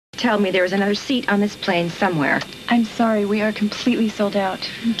tell me there is another seat on this plane somewhere. I'm sorry, we are completely sold out.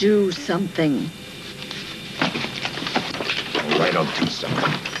 Do something. All right, I'll do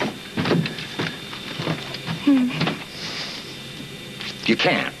something. You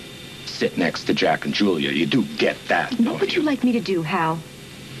can't sit next to Jack and Julia. You do get that, What would you like me to do, Hal?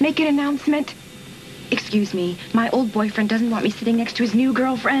 Make an announcement? Excuse me, my old boyfriend doesn't want me sitting next to his new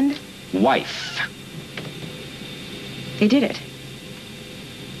girlfriend? Wife. They did it.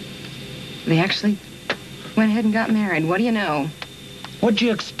 They actually went ahead and got married. What do you know? What'd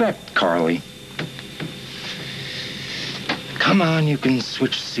you expect, Carly? Come on, you can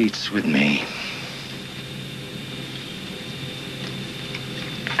switch seats with me.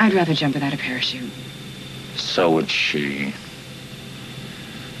 I'd rather jump without a parachute. So would she.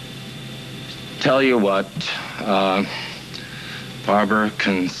 Tell you what, Barbara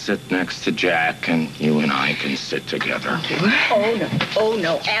can sit next to Jack, and you and I can sit together. Oh, no. Oh,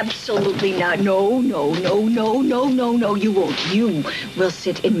 no. Absolutely not. No, no, no, no, no, no, no. You won't. You will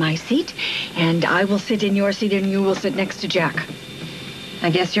sit in my seat, and I will sit in your seat, and you will sit next to Jack. I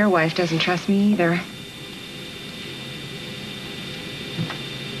guess your wife doesn't trust me either.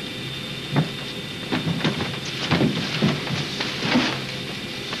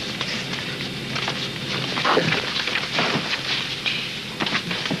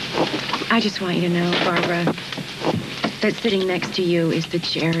 I just want you to know, Barbara, that sitting next to you is the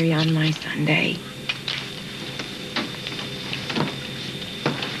cherry on my sundae.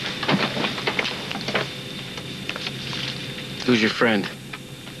 Who's your friend?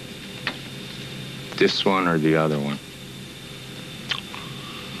 This one or the other one?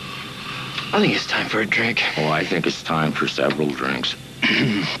 I think it's time for a drink. Oh, I think it's time for several drinks.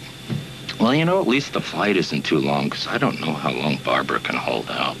 Well, you know, at least the flight isn't too long, because I don't know how long Barbara can hold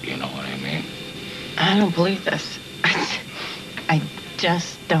out, you know what I mean? I don't believe this. I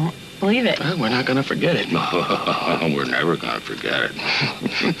just don't believe it. Well, we're not gonna forget it. We're never gonna forget it.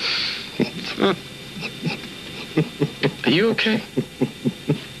 Are you okay?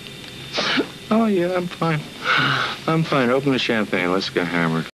 Oh, yeah, I'm fine. I'm fine. Open the champagne. Let's get hammered.